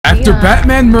After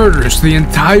Batman murders the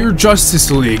entire Justice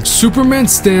League, Superman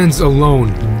stands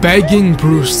alone, begging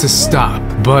Bruce to stop.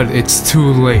 But it's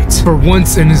too late. For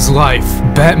once in his life,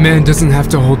 Batman doesn't have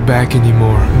to hold back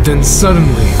anymore. Then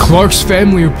suddenly, Clark's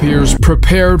family appears,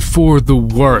 prepared for the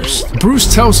worst.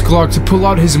 Bruce tells Clark to pull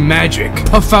out his magic,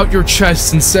 puff out your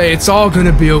chest and say it's all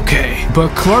gonna be okay.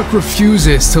 But Clark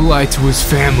refuses to lie to his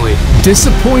family.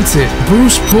 Disappointed,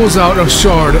 Bruce pulls out a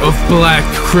shard of black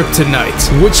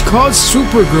kryptonite, which caused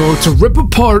Supergirl to rip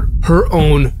apart her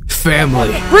own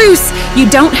family. Bruce, you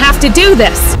don't have to do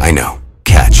this. I know.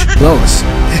 Catch. Lois,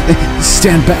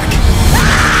 stand back.